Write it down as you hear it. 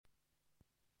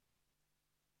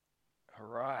All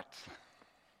right.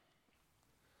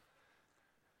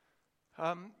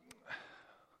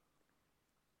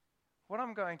 What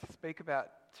I'm going to speak about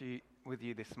with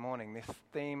you this morning, this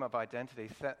theme of identity,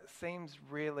 seems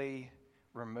really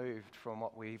removed from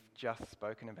what we've just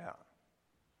spoken about.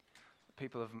 The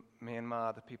people of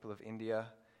Myanmar, the people of India.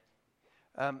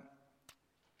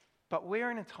 But we're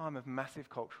in a time of massive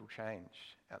cultural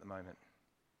change at the moment.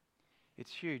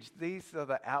 It's huge. These are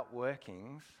the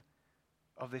outworkings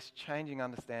of this changing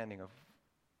understanding of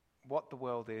what the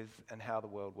world is and how the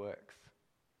world works.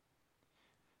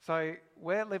 So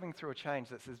we're living through a change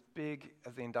that's as big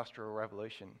as the Industrial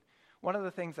Revolution. One of the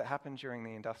things that happened during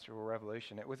the Industrial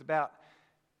Revolution, it was about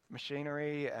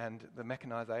machinery and the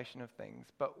mechanization of things.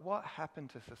 But what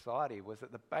happened to society was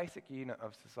that the basic unit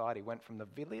of society went from the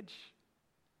village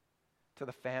to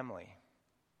the family.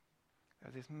 There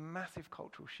was this massive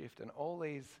cultural shift, and all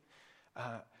these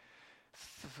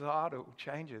societal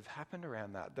changes happened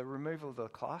around that. The removal of the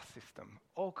class system,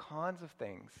 all kinds of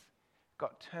things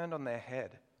got turned on their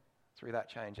head through that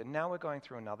change. And now we're going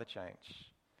through another change.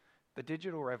 The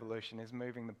digital revolution is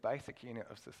moving the basic unit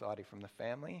of society from the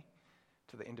family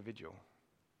to the individual.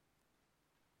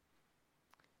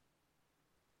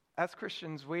 As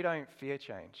Christians, we don't fear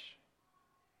change.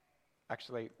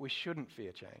 Actually, we shouldn't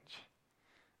fear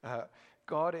change.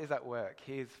 God is at work.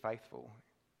 He is faithful.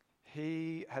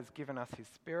 He has given us His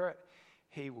Spirit.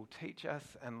 He will teach us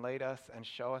and lead us and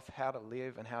show us how to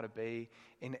live and how to be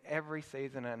in every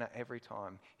season and at every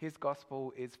time. His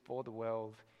gospel is for the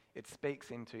world. It speaks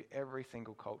into every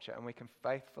single culture, and we can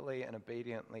faithfully and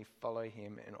obediently follow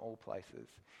Him in all places.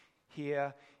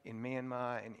 Here in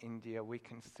Myanmar and India, we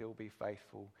can still be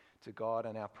faithful to God,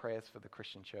 and our prayers for the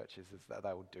Christian churches is that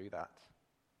they will do that.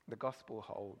 The gospel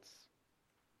holds.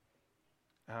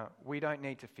 We don't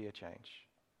need to fear change.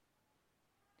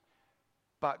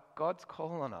 But God's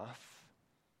call on us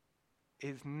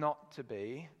is not to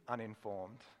be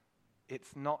uninformed.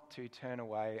 It's not to turn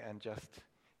away and just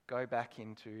go back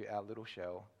into our little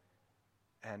shell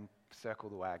and circle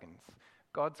the wagons.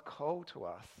 God's call to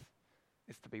us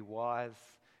is to be wise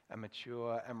and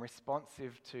mature and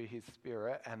responsive to His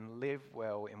Spirit and live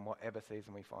well in whatever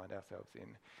season we find ourselves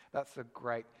in. That's a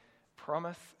great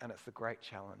promise, and it's a great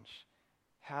challenge.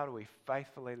 How do we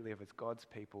faithfully live as God's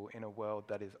people in a world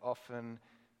that is often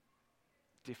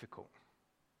difficult?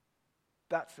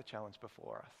 That's the challenge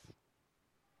before us.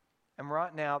 And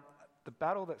right now, the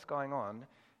battle that's going on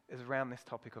is around this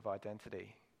topic of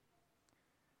identity.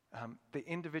 The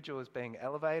individual is being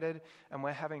elevated, and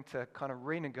we're having to kind of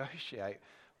renegotiate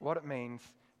what it means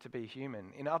to be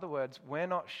human. In other words, we're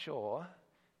not sure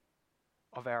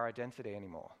of our identity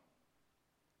anymore.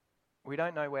 We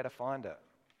don't know where to find it.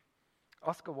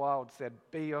 Oscar Wilde said,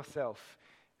 "Be yourself,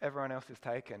 everyone else is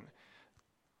taken."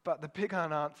 But the big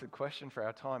unanswered question for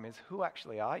our time is, who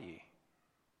actually are you?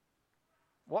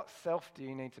 What self do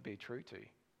you need to be true to?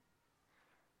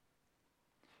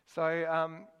 So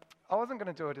I wasn't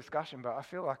going to do a discussion, but I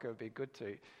feel like it would be good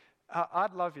to.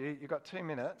 I'd love you've got 2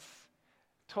 minutes,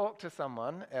 talk to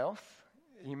someone else.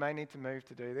 You may need to move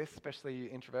to do this, especially you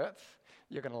introverts.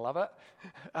 You're going to love it.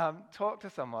 Talk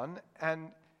to someone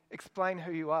and explain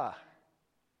who you are.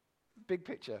 Big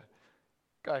picture.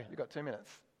 Go, you've got 2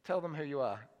 minutes. Tell them who you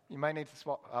are. You may need to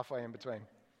swap halfway in between.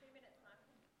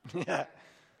 2 minutes, Mark.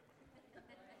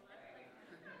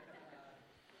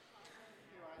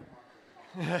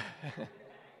 Yeah.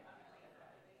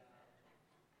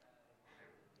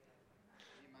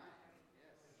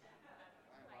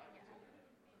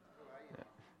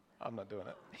 I'm not doing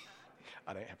it.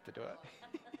 I don't have to do it.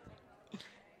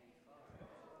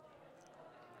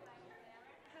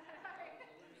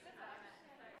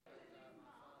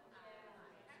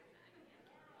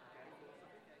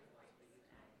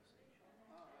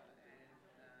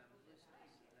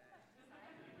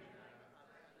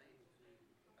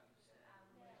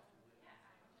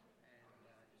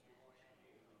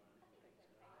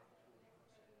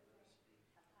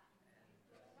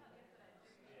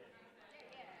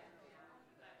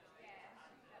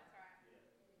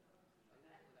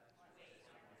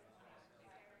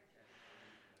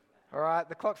 All right,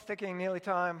 the clock's ticking, nearly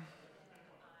time.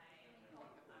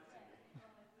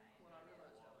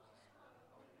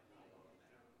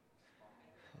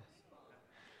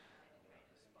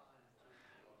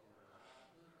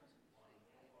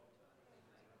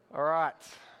 All right,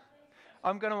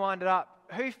 I'm going to wind it up.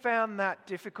 Who found that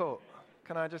difficult?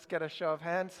 Can I just get a show of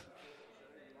hands?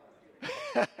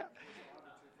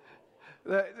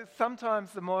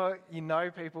 Sometimes the more you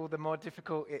know people, the more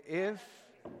difficult it is.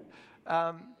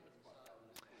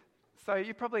 So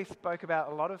you probably spoke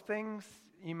about a lot of things.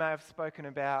 You may have spoken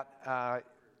about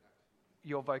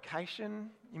your vocation.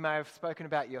 You may have spoken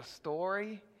about your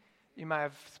story. You may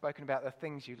have spoken about the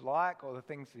things you like or the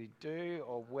things you do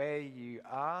or where you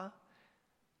are.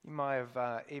 You might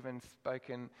have even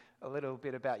spoken a little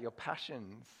bit about your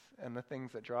passions and the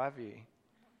things that drive you.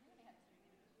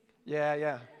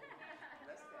 Yeah.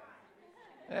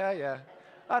 Yeah.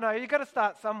 I know, you've got to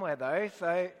start somewhere though,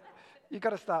 so you've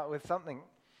got to start with something.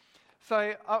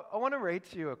 So I want to read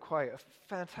to you a quote, a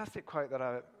fantastic quote that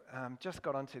I just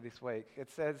got onto this week. It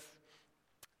says,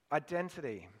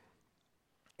 "Identity,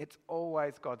 it's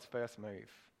always God's first move.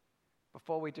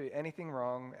 Before we do anything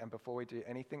wrong and before we do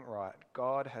anything right,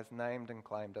 God has named and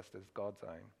claimed us as God's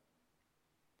own.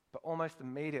 But almost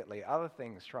immediately, other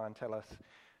things try and tell us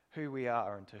who we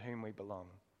are and to whom we belong.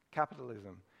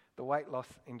 Capitalism, the weight loss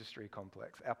industry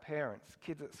complex, our parents,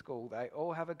 kids at school, they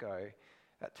all have a go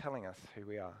at telling us who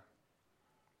we are.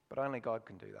 But only God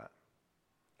can do that.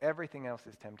 Everything else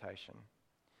is temptation.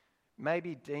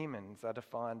 Maybe demons are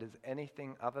defined as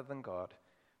anything other than God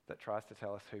that tries to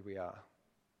tell us who we are.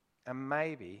 And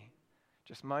maybe,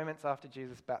 just moments after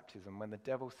Jesus' baptism, when the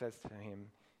devil says to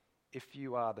him, 'If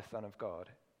you are the Son of God,'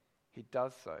 he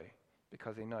does so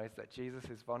because he knows that Jesus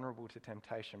is vulnerable to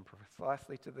temptation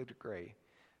precisely to the degree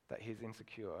that he's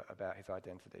insecure about his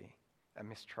identity and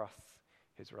mistrusts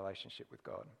his relationship with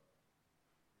God.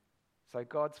 So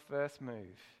God's first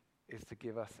move is to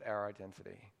give us our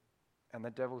identity, and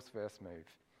the devil's first move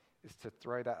is to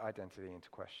throw that identity into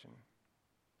question.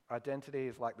 Identity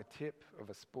is like the tip of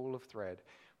a spool of thread,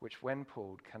 which when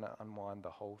pulled cannot unwind the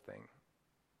whole thing.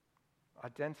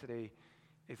 Identity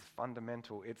is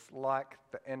fundamental. It's like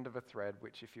the end of a thread,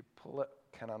 which if you pull it,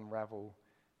 can unravel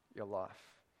your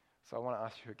life. So I want to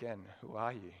ask you again, who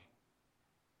are you?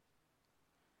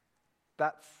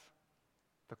 That's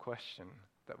the question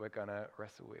that we're going to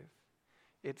wrestle with.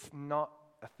 It's not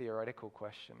a theoretical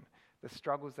question. The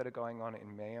struggles that are going on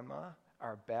in Myanmar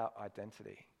are about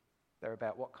identity. They're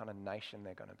about what kind of nation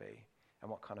they're going to be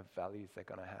and what kind of values they're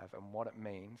going to have and what it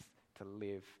means to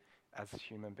live as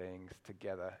human beings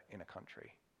together in a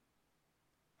country.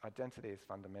 Identity is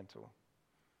fundamental.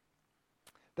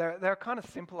 There are kind of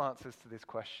simple answers to this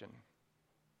question.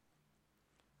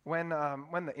 When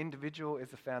the individual is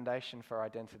the foundation for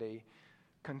identity,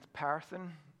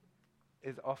 comparison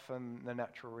is often the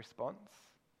natural response.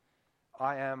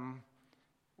 I am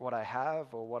what I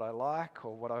have or what I like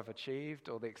or what I've achieved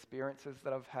or the experiences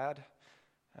that I've had.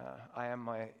 I am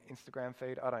my Instagram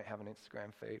feed. I don't have an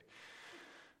Instagram feed.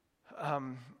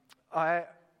 I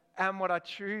am what I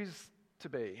choose to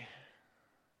be.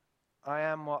 I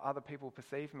am what other people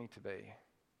perceive me to be.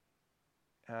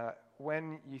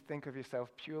 When you think of yourself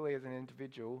purely as an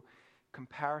individual,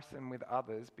 comparison with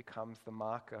others becomes the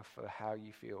marker for how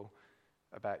you feel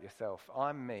about yourself.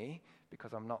 I'm me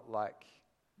because I'm not like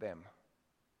them.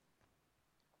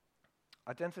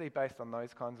 Identity based on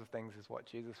those kinds of things is what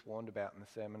Jesus warned about in the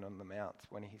Sermon on the Mount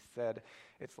when he said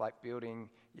it's like building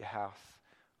your house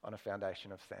on a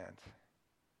foundation of sand.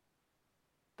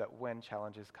 That when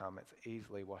challenges come, it's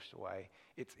easily washed away.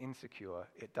 It's insecure,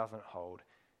 it doesn't hold,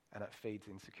 and it feeds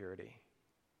insecurity.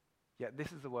 Yet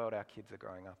this is the world our kids are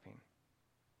growing up in.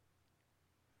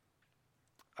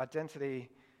 Identity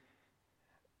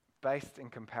based in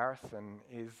comparison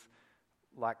is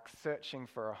like searching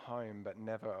for a home but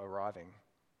never arriving.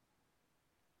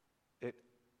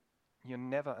 You're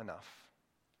never enough.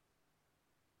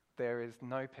 There is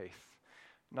no peace,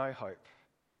 no hope,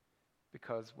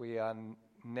 because we are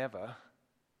never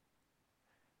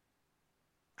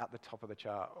at the top of the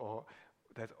chart, or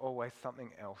there's always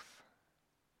something else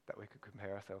that we could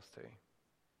compare ourselves to.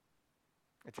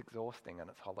 It's exhausting and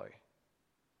it's hollow.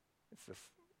 It's just,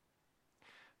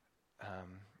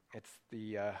 it's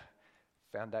the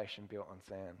foundation built on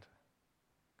sand.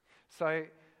 So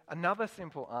another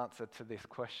simple answer to this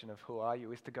question of who are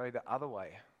you is to go the other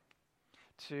way,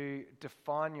 to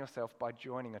define yourself by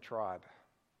joining a tribe.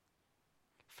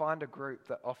 Find a group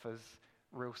that offers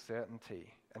real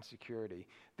certainty and security.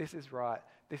 This is right,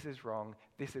 this is wrong,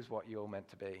 this is what you're meant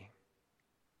to be.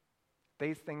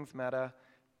 These things matter,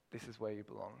 this is where you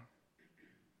belong.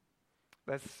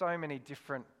 There's so many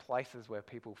different places where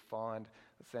people find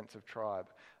a sense of tribe.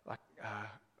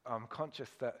 I'm conscious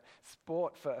that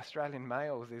sport for Australian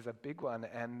males is a big one,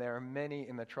 and there are many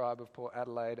in the tribe of Port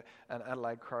Adelaide and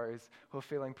Adelaide Crows who are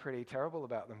feeling pretty terrible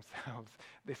about themselves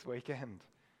this weekend.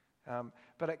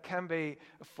 But it can be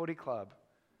a footy club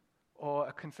or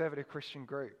a conservative Christian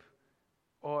group,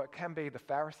 or it can be the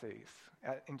Pharisees.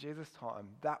 In Jesus' time,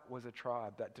 that was a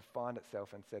tribe that defined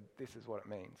itself and said, this is what it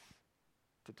means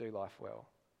to do life well.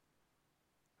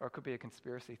 Or it could be a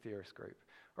conspiracy theorist group,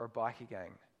 or a bikie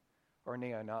gang, or a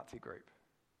neo-Nazi group.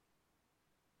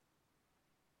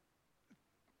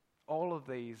 all of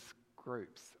these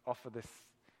groups offer this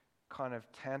kind of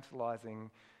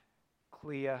tantalizing,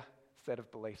 clear set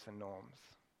of beliefs and norms.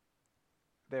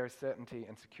 There is certainty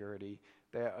and security.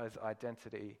 There is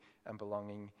identity and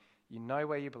belonging. You know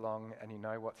where you belong and you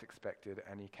know what's expected,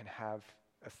 and you can have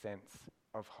a sense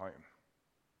of home.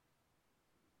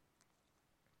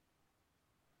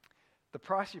 The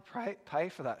price you pay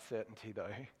for that certainty,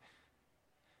 though,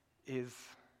 is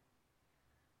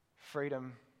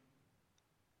freedom,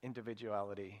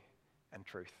 individuality, and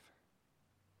truth.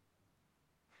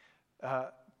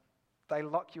 They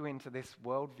lock you into this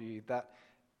worldview that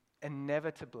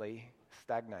inevitably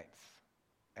stagnates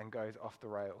and goes off the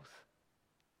rails.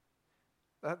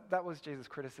 That was Jesus'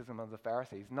 criticism of the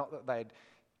Pharisees. Not that they'd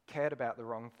cared about the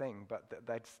wrong thing, but that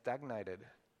they'd stagnated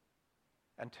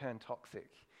and turned toxic.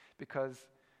 Because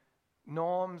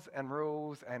norms and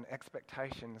rules and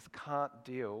expectations can't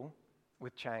deal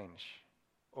with change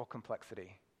or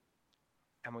complexity.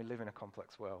 And we live in a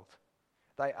complex world.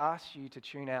 They ask you to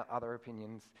tune out other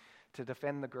opinions, to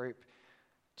defend the group,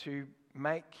 to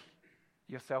make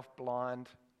yourself blind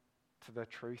to the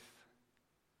truth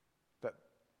that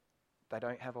they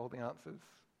don't have all the answers.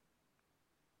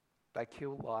 They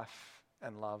kill life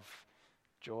and love,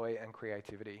 joy and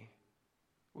creativity.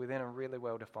 Within a really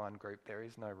well-defined group, there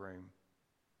is no room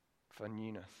for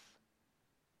newness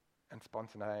and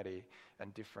spontaneity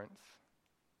and difference.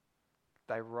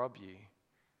 They rob you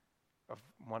of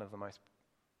one of the most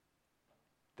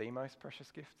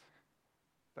precious gifts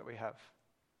that we have,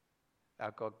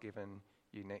 our God-given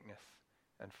uniqueness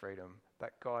and freedom,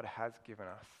 that God has given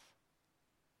us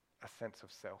a sense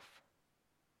of self.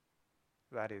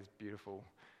 That is beautiful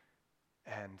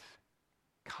and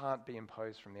can't be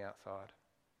imposed from the outside.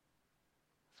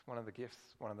 It's one of the gifts,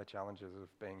 one of the challenges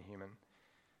of being human.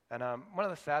 And one of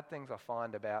the sad things I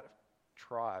find about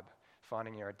tribe,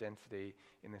 finding your identity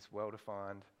in this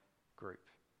well-defined group,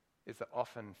 is that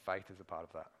often faith is a part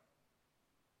of that.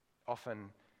 Often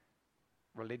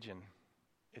religion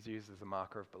is used as a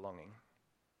marker of belonging.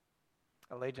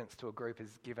 Allegiance to a group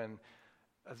is given,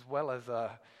 as well as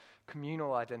a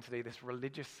communal identity, this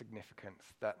religious significance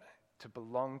that to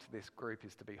belong to this group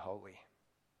is to be holy.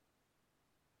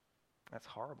 That's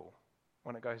horrible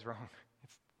when it goes wrong.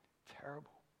 It's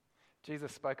terrible.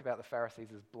 Jesus spoke about the Pharisees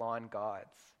as blind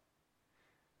guides,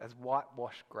 as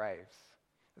whitewashed graves,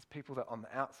 as people that on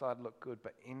the outside look good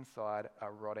but inside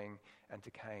are rotting and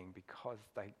decaying because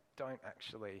they don't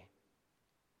actually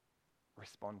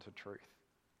respond to truth.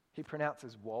 He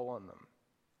pronounces woe on them.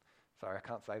 Sorry, I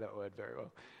can't say that word very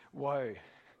well. Woe.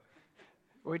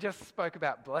 We just spoke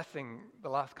about blessing the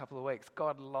last couple of weeks.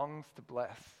 God longs to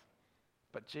bless.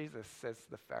 But Jesus says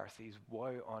to the Pharisees,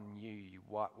 woe on you, you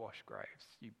whitewashed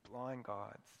graves, you blind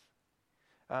guides.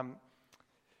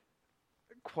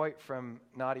 Quote from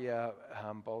Nadia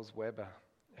Bolz-Weber,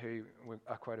 who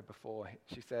I quoted before.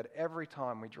 She said, every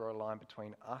time we draw a line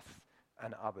between us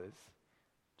and others,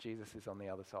 Jesus is on the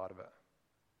other side of it.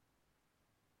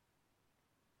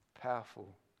 Powerful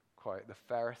quote. The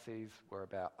Pharisees were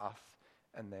about us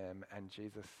and them, and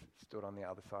Jesus stood on the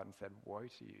other side and said, woe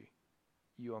to you.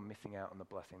 You are missing out on the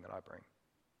blessing that I bring.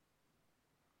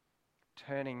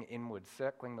 Turning inward,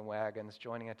 circling the wagons,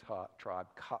 joining a tribe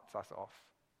cuts us off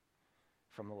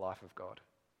from the life of God.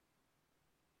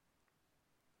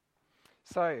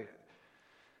 So, I've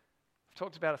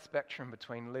talked about a spectrum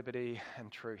between liberty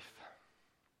and truth,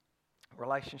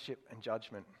 relationship and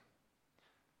judgment.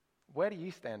 Where do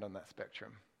you stand on that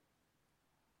spectrum?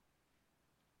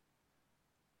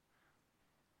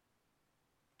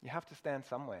 You have to stand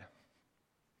somewhere.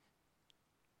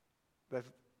 There's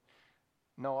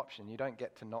no option. You don't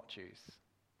get to not choose.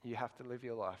 You have to live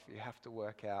your life. You have to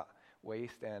work out where you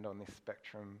stand on this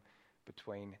spectrum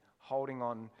between holding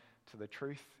on to the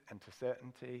truth and to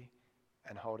certainty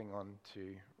and holding on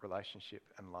to relationship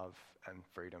and love and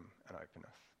freedom and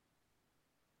openness.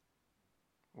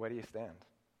 Where do you stand?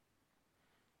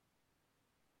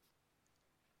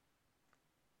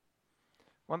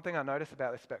 One thing I notice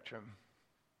about this spectrum,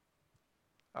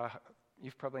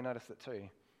 you've probably noticed it too,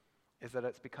 is that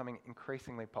it's becoming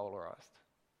increasingly polarized.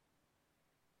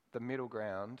 The middle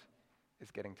ground is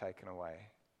getting taken away.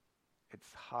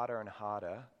 It's harder and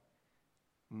harder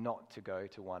not to go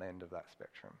to one end of that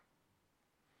spectrum.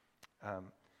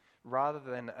 Rather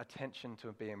than attention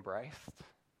to be embraced,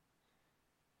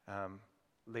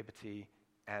 liberty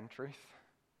and truth,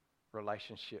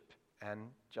 relationship and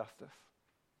justice,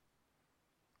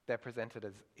 they're presented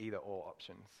as either or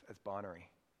options, as binary.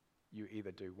 You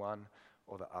either do one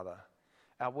or the other.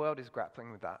 Our world is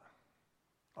grappling with that.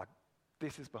 Like,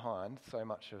 this is behind so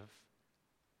much of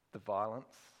the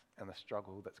violence and the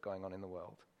struggle that's going on in the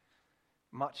world.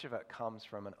 much of it comes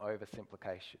from an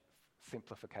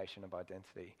simplification of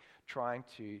identity, trying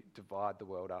to divide the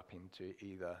world up into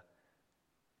either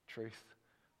truth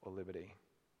or liberty.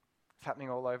 It's happening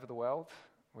all over the world.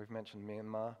 We've mentioned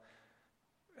Myanmar,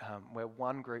 where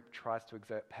one group tries to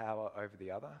exert power over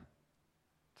the other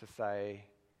to say,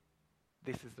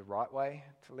 this is the right way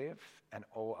to live and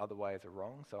all other ways are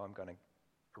wrong, so I'm going to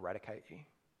eradicate you.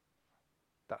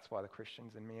 That's why the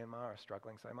Christians in Myanmar are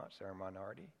struggling so much. They're a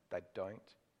minority. They don't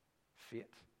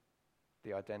fit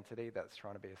the identity that's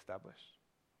trying to be established.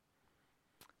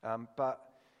 But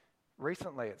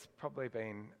recently, it's probably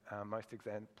been most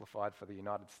exemplified by the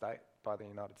United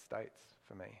States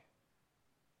for me.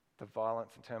 The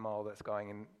violence and turmoil that's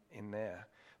going in there,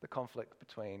 the conflict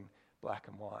between black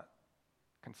and white,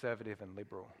 conservative and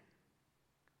liberal.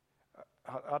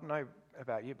 I don't know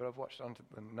about you, but I've watched onto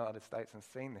the United States and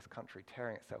seen this country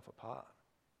tearing itself apart.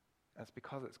 And it's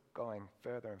because it's going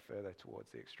further and further towards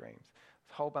the extremes.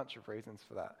 There's a whole bunch of reasons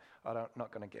for that. I'm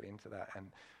not going to get into that.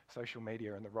 And social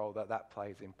media and the role that that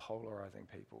plays in polarizing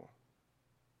people.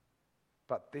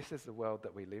 But this is the world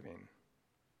that we live in.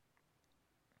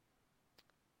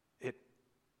 It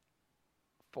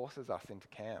forces us into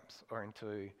camps or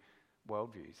into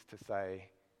worldviews to say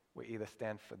we either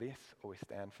stand for this or we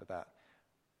stand for that.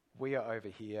 We are over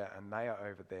here and they are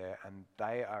over there, and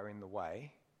they are in the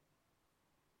way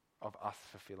of us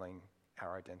fulfilling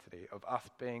our identity, of us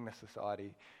being the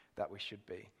society that we should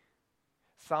be.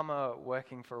 Some are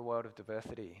working for a world of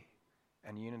diversity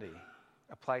and unity,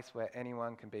 a place where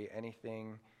anyone can be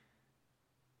anything,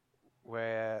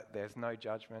 where there's no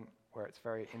judgment, where it's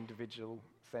very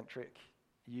individual-centric.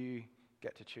 You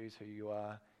get to choose who you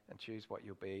are and choose what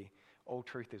you'll be. All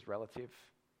truth is relative,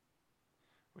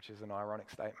 which is an ironic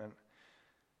statement.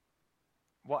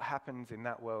 What happens in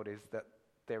that world is that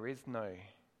there is no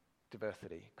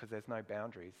diversity because there's no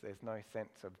boundaries. There's no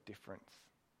sense of difference.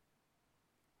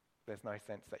 There's no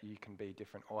sense that you can be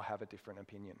different or have a different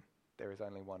opinion. There is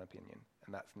only one opinion,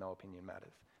 and that's no opinion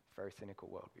matters. It's a very cynical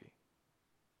worldview.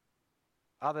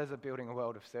 Others are building a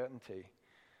world of certainty,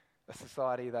 a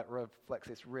society that reflects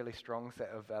this really strong set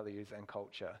of values and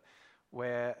culture,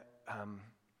 where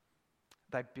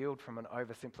they build from an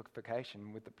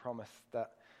oversimplification with the promise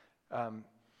that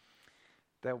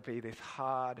there'll be this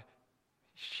hard,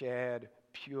 shared,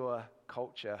 pure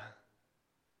culture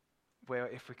where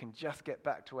if we can just get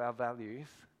back to our values,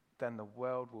 then the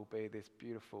world will be this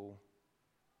beautiful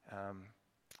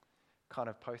kind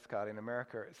of postcard. In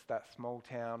America, it's that small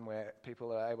town where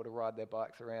people are able to ride their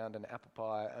bikes around and apple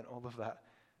pie and all of that.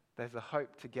 There's a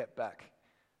hope to get back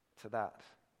to that.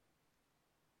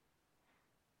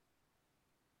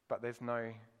 But there's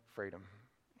no freedom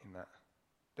in that.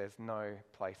 There's no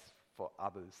place for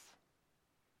others,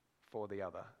 for the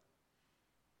other.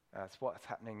 It's what's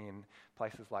happening in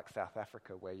places like South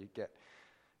Africa, where you get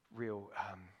real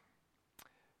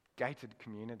gated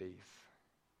communities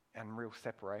and real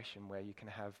separation, where you can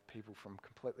have people from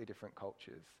completely different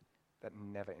cultures that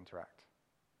never interact.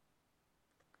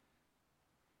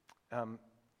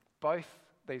 Both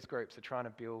these groups are trying to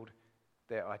build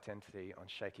their identity on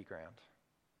shaky ground.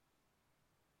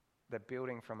 They're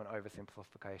building from an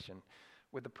oversimplification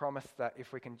with the promise that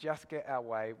if we can just get our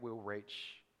way, we'll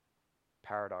reach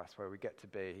paradise where we get to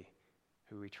be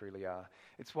who we truly are.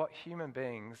 It's what human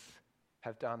beings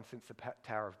have done since the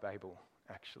Tower of Babel,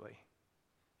 actually.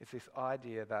 It's this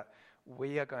idea that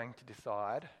we are going to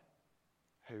decide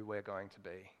who we're going to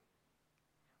be.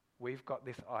 We've got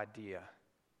this idea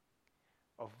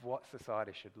of what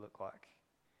society should look like,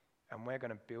 and we're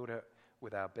going to build it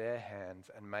with our bare hands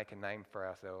and make a name for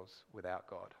ourselves without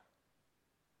God.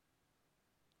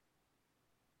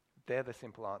 They're the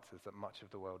simple answers that much of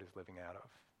the world is living out of.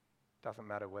 Doesn't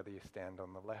matter whether you stand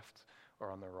on the left or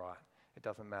on the right. It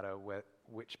doesn't matter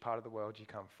which part of the world you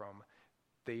come from.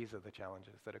 These are the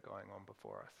challenges that are going on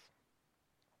before us.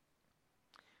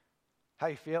 How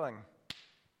are you feeling?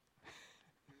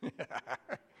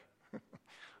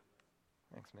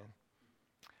 Thanks,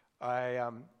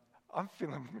 man. I'm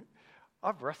feeling...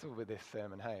 I've wrestled with this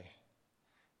sermon, hey.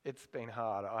 It's been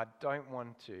hard. I don't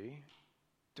want to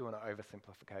do an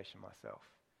oversimplification myself.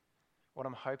 What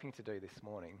I'm hoping to do this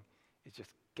morning is just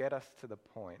get us to the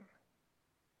point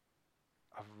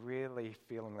of really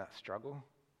feeling that struggle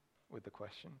with the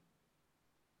question.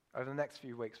 Over the next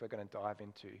few weeks, we're going to dive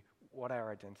into what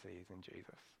our identity is in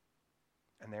Jesus.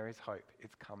 And there is hope.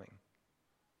 It's coming.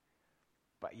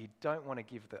 But you don't want to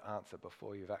give the answer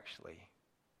before you've actually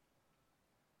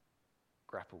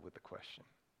grappled with the question.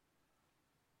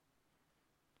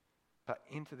 But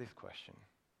into this question,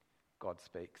 God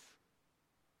speaks.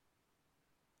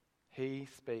 He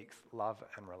speaks love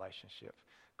and relationship.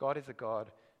 God is a God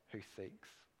who seeks.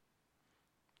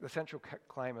 The central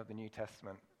claim of the New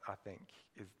Testament, I think,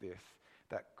 is this,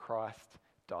 that Christ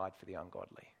died for the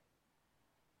ungodly.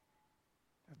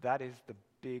 That is the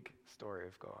big story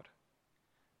of God.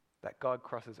 That God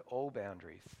crosses all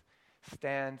boundaries,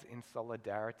 stands in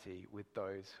solidarity with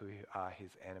those who are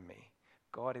his enemy.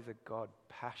 God is a God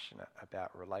passionate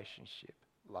about relationship,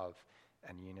 love,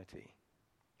 and unity,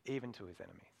 even to his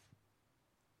enemies.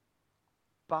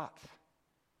 But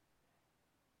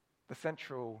the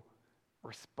central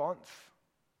response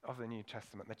of the New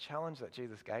Testament, the challenge that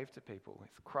Jesus gave to people,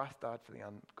 is Christ died for the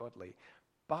ungodly,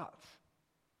 but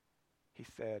he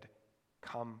said,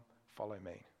 come follow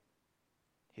me.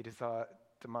 He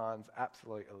demands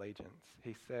absolute allegiance.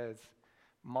 He says,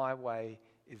 my way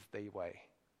is the way.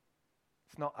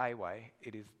 It's not a way,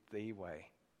 it is the way,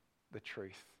 the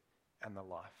truth, and the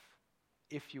life.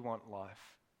 If you want life,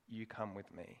 you come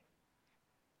with me.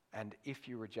 And if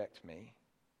you reject me,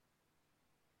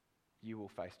 you will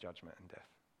face judgment and death.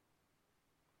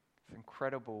 This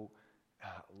incredible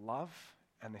love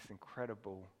and this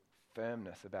incredible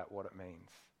firmness about what it means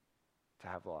to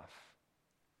have life.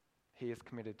 He is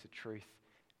committed to truth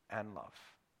and love,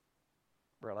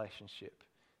 relationship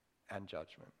and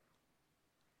judgment.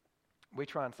 We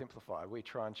try and simplify. We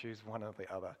try and choose one or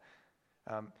the other.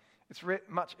 It's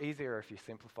much easier if you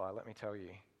simplify, let me tell you.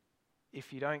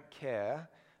 If you don't care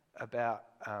about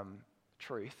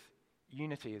truth,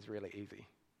 unity is really easy.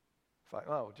 It's like,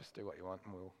 oh, we'll just do what you want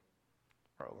and we'll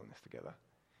roll on this together.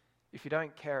 If you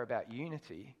don't care about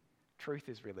unity, truth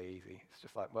is really easy. It's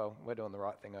just like, well, we're doing the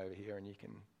right thing over here and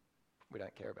we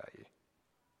don't care about you.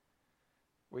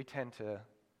 We tend to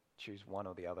choose one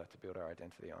or the other to build our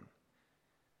identity on.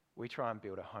 We try and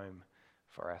build a home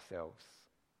for ourselves.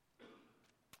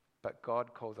 But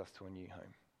God calls us to a new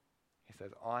home. He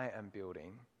says, I am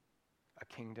building a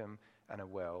kingdom and a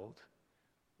world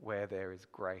where there is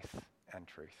grace and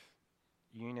truth,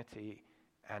 unity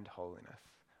and holiness.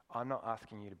 I'm not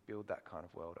asking you to build that kind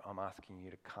of world. I'm asking you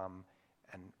to come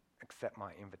and accept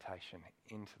my invitation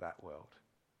into that world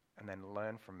and then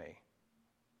learn from me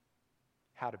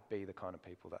how to be the kind of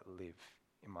people that live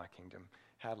in my kingdom,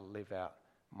 how to live out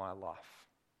my life.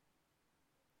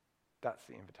 That's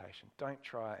the invitation. Don't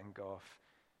try and go off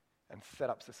and set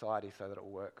up society so that it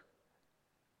will work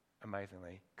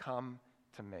amazingly. Come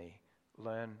to me,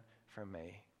 learn from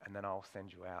me, and then I'll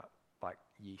send you out like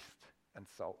yeast and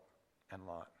salt and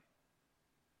light.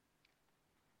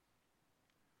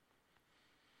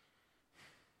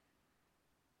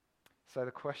 So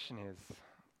the question is,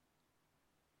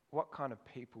 what kind of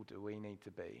people do we need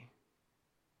to be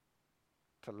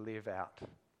to live out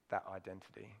that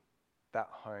identity, that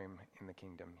home in the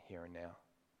kingdom here and now?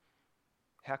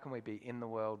 How can we be in the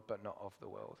world but not of the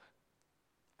world?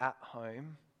 At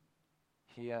home,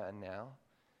 here and now,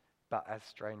 but as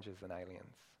strangers and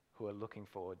aliens who are looking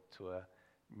forward to a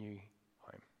new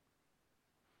home.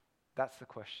 That's the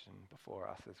question before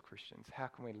us as Christians. How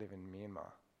can we live in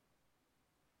Myanmar,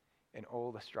 in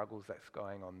all the struggles that's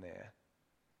going on there,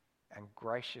 and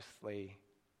graciously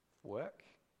work,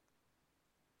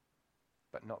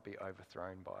 but not be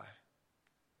overthrown by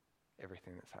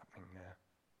everything that's happening there?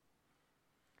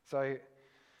 So,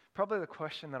 probably the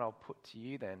question that I'll put to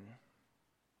you then,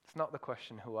 it's not the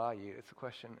question, who are you? It's the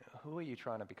question, who are you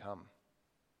trying to become?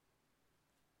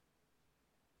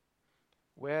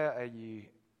 Where are you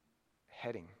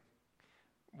heading?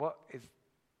 What is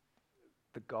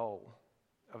the goal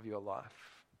of your life?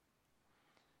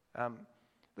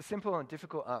 The simple and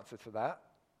difficult answer to that,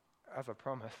 as I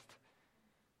promised,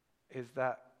 is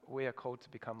that we are called to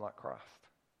become like Christ.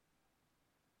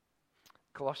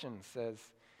 Colossians says,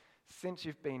 since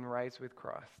you've been raised with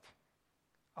Christ,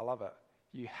 I love it,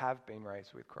 you have been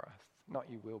raised with Christ, not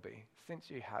you will be.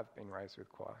 Since you have been raised with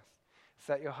Christ,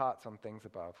 set your hearts on things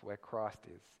above, where Christ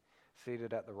is,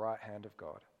 seated at the right hand of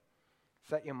God.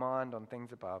 Set your mind on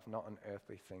things above, not on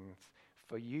earthly things.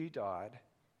 For you died,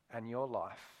 and your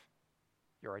life,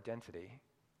 your identity,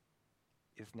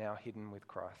 is now hidden with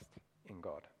Christ in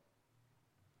God.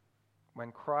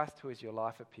 When Christ, who is your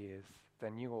life, appears,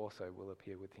 then you also will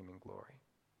appear with him in glory.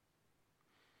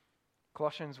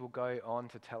 Colossians will go on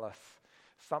to tell us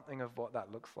something of what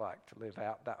that looks like to live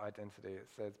out that identity. It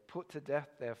says, put to death,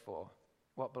 therefore,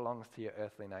 what belongs to your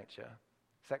earthly nature: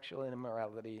 sexual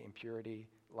immorality, impurity,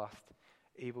 lust,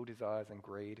 evil desires, and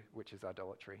greed, which is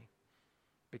idolatry.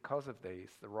 Because of these,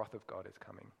 the wrath of God is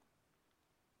coming.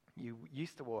 You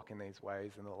used to walk in these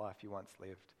ways in the life you once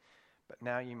lived, but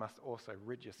now you must also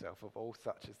rid yourself of all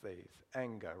such as these: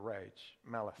 anger, rage,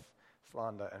 malice,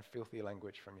 slander, and filthy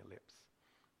language from your lips.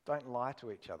 Don't lie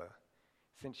to each other,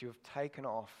 since you have taken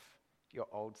off your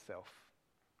old self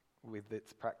with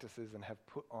its practices and have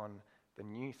put on the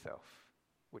new self,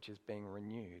 which is being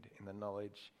renewed in the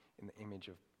knowledge, in the image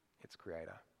of its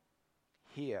creator.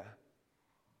 Here,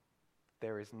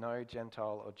 there is no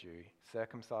Gentile or Jew,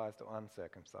 circumcised or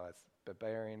uncircumcised,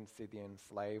 barbarian, Scythian,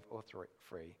 slave or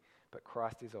free, but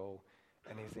Christ is all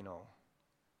and is in all.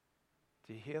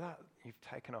 Do you hear that? You've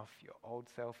taken off your old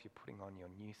self, you're putting on your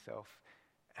new self,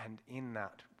 and in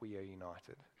that we are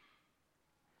united.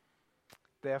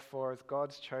 Therefore, as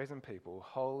God's chosen people,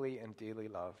 holy and dearly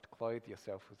loved, clothe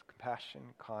yourself with compassion,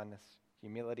 kindness,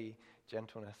 humility,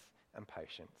 gentleness, and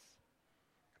patience.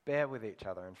 Bear with each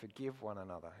other and forgive one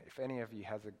another. If any of you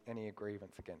has any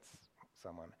grievance against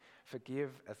someone, forgive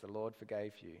as the Lord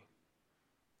forgave you.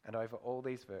 And over all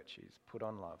these virtues, put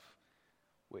on love,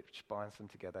 which binds them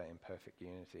together in perfect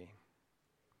unity.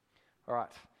 All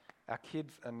right, our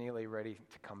kids are nearly ready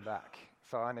to come back,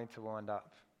 so I need to wind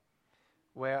up.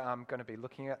 We're going to be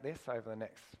looking at this over the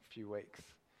next few weeks,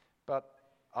 but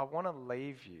I want to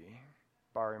leave you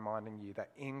by reminding you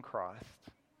that in Christ,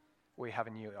 we have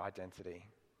a new identity.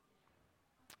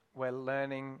 We're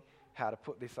learning how to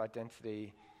put this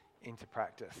identity into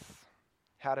practice,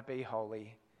 how to be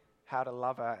holy, how to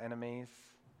love our enemies,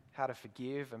 how to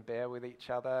forgive and bear with each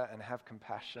other and have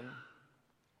compassion.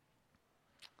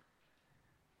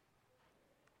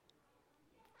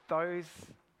 Those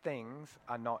things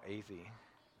are not easy.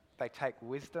 They take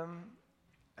wisdom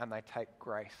and they take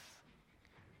grace.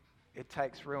 It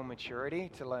takes real maturity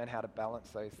to learn how to balance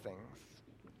those things.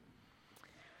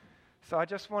 So I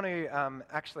just want to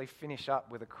actually finish up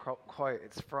with a quote.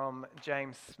 It's from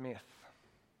James Smith.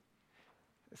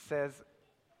 It says,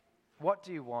 "What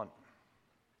do you want?"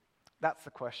 That's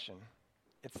the question.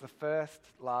 It's the first,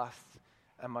 last,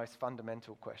 and most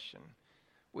fundamental question.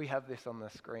 We have this on the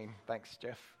screen. Thanks,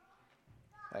 Jeff.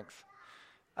 Thanks.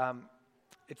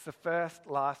 It's the first,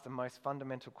 last, and most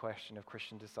fundamental question of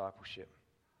Christian discipleship.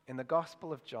 In the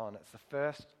Gospel of John, it's the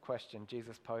first question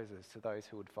Jesus poses to those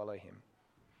who would follow him.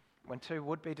 When two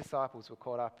would-be disciples were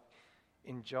caught up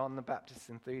in John the Baptist's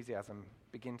enthusiasm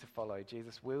begin to follow,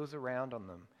 Jesus wheels around on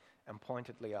them and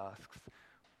pointedly asks,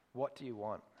 "What do you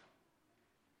want?"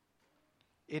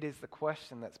 It is the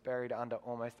question that's buried under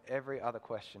almost every other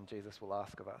question Jesus will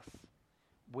ask of us.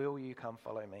 "Will you come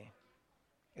follow me?"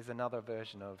 is another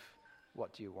version of,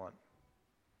 "What do you want?"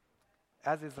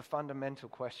 As is the fundamental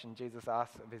question Jesus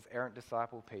asks of his errant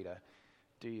disciple Peter,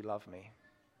 "Do you love me?"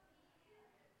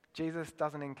 Jesus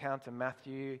doesn't encounter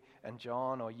Matthew and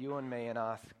John or you and me and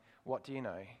ask, "What do you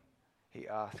know?" He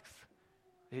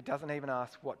doesn't even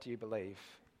ask, "What do you believe?"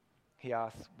 He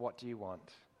asks, "What do you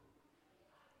want?"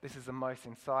 This is the most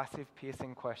incisive,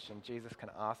 piercing question Jesus can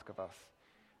ask of us,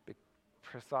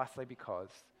 precisely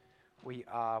because we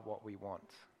are what we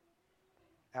want.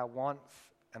 Our wants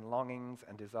and longings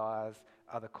and desires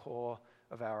are the core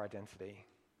of our identity,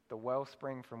 the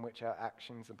wellspring from which our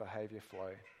actions and behaviour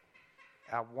flow.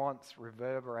 Our wants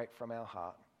reverberate from our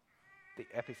heart, the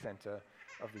epicenter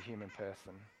of the human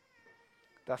person.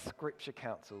 Thus, Scripture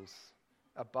counsels,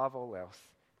 above all else,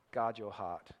 guard your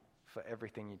heart, for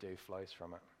everything you do flows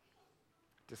from it.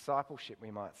 Discipleship,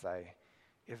 we might say,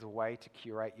 is a way to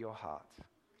curate your heart,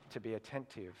 to be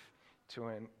attentive to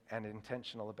and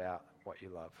intentional about what you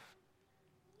love.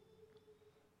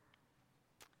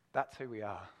 That's who we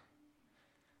are.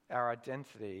 Our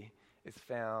identity is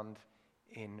found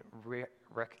in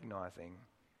recognizing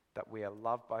that we are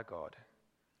loved by God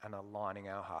and aligning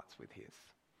our hearts with his.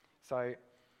 So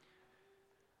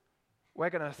we're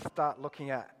going to start looking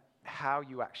at how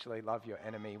you actually love your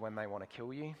enemy when they want to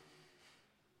kill you.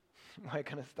 We're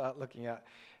going to start looking at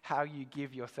how you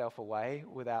give yourself away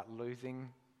without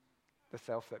losing the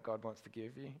self that God wants to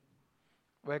give you.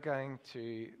 We're going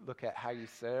to look at how you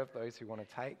serve those who want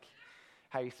to take,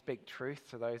 how you speak truth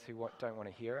to those who don't want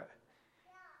to hear it.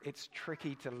 It's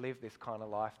tricky to live this kind of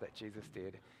life that Jesus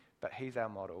did, but he's our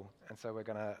model. And so we're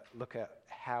going to look at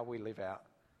how we live out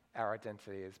our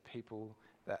identity as people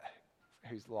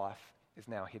whose life is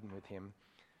now hidden with him.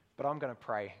 But I'm going to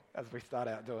pray as we start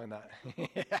out doing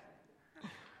that.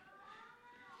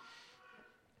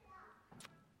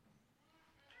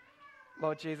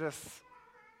 Lord Jesus,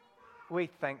 we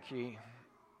thank you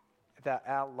that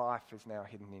our life is now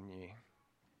hidden in you,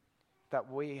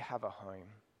 that we have a home,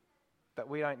 that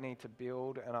we don't need to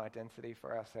build an identity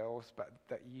for ourselves, but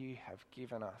that you have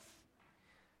given us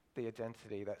the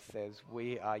identity that says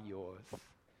we are yours,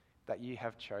 that you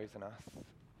have chosen us,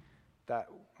 that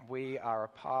we are a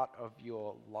part of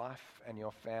your life and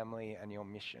your family and your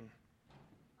mission.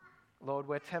 Lord,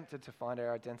 we're tempted to find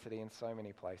our identity in so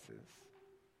many places.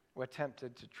 We're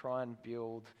tempted to try and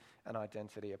build an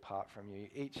identity apart from you.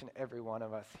 Each and every one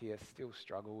of us here still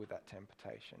struggle with that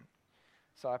temptation.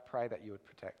 So I pray that you would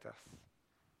protect us.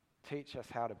 Teach us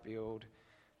how to build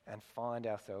and find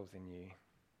ourselves in you.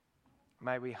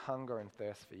 May we hunger and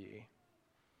thirst for you.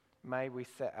 May we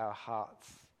set our hearts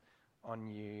on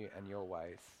you and your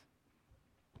ways.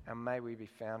 And may we be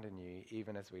found in you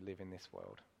even as we live in this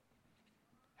world.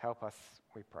 Help us,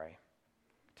 we pray.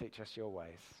 Teach us your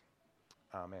ways.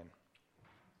 Amen.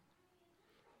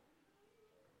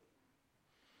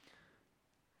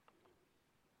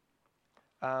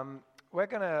 We're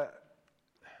going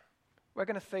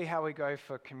to see how we go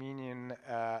for communion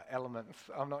elements.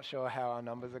 I'm not sure how our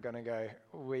numbers are going to go.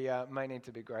 We may need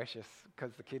to be gracious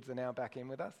because the kids are now back in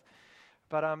with us.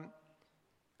 But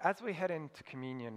as we head into communion,